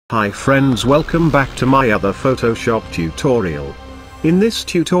Hi friends, welcome back to my other Photoshop tutorial. In this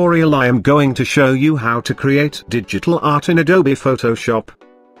tutorial I am going to show you how to create digital art in Adobe Photoshop.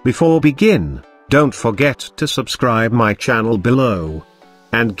 Before begin, don't forget to subscribe my channel below.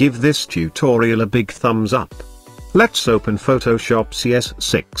 And give this tutorial a big thumbs up. Let's open Photoshop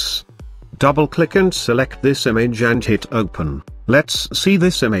CS6. Double click and select this image and hit open. Let's see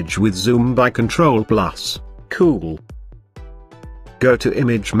this image with zoom by Ctrl+. Cool. Go to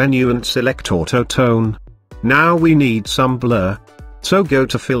image menu and select auto tone. Now we need some blur. So go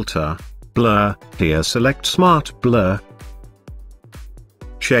to filter, blur, here select smart blur.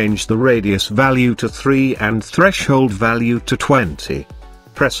 Change the radius value to 3 and threshold value to 20.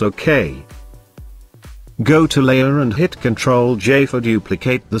 Press OK. Go to layer and hit Ctrl+J for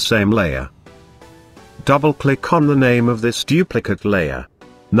duplicate the same layer. Double click on the name of this duplicate layer.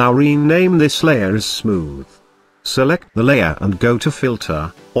 Now rename this layer as smooth. Select the layer and go to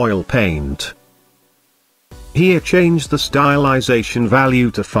filter, oil paint. Here change the stylization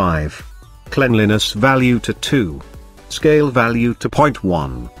value to 5. Cleanliness value to 2. Scale value to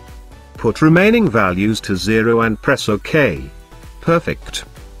 0.1. Put remaining values to 0 and press OK. Perfect.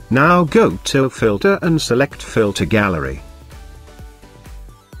 Now go to filter and select filter gallery.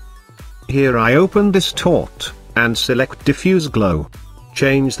 Here I open distort, and select diffuse glow.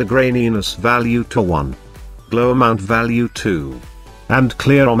 Change the graininess value to 1. Glow amount value 2. And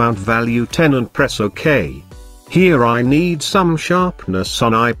clear amount value 10 and press OK. Here I need some sharpness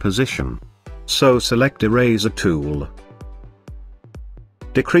on eye position. So select eraser tool.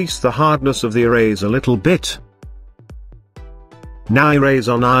 Decrease the hardness of the erase a little bit. Now erase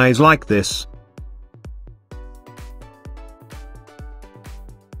on eyes like this.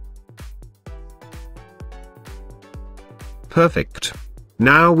 Perfect.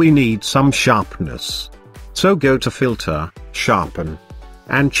 Now we need some sharpness. So go to filter, sharpen.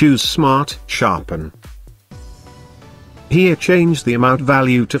 And choose smart sharpen. Here change the amount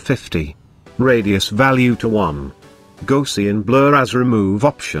value to 50. Radius value to 1. Gaussian blur as remove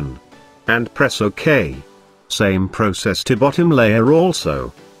option. And press OK. Same process to bottom layer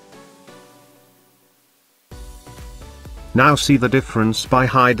also. Now see the difference by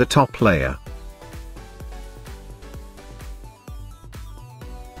hide the top layer.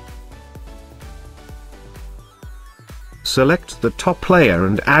 Select the top layer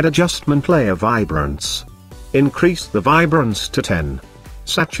and add adjustment layer vibrance. Increase the vibrance to 10.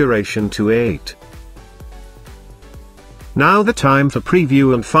 Saturation to 8. Now the time for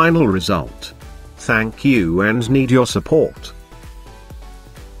preview and final result. Thank you and need your support.